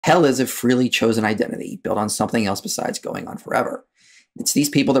Hell is a freely chosen identity built on something else besides going on forever. It's these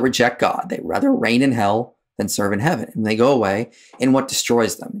people that reject God. They rather reign in hell than serve in heaven. And they go away in what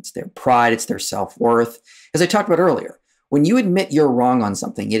destroys them. It's their pride. It's their self-worth. As I talked about earlier, when you admit you're wrong on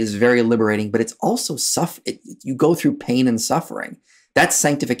something, it is very liberating, but it's also you go through pain and suffering. That's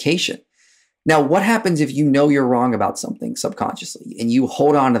sanctification. Now, what happens if you know you're wrong about something subconsciously and you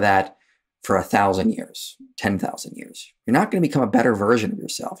hold on to that for 1,000 years, 10,000 years? You're not going to become a better version of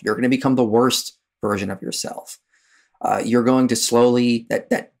yourself. You're going to become the worst version of yourself. You're going to slowly,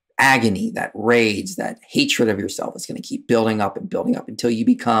 that agony, that rage, that hatred of yourself is going to keep building up and building up until you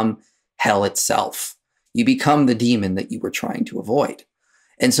become hell itself. You become the demon that you were trying to avoid.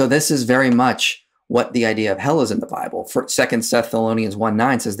 And so this is very much what the idea of hell is in the Bible. For 2 Thessalonians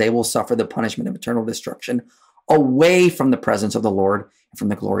 1:9 says, they will suffer the punishment of eternal destruction away from the presence of the Lord and from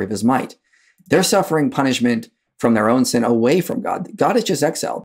the glory of his might. They're suffering punishment from their own sin away from God. God is just exiled.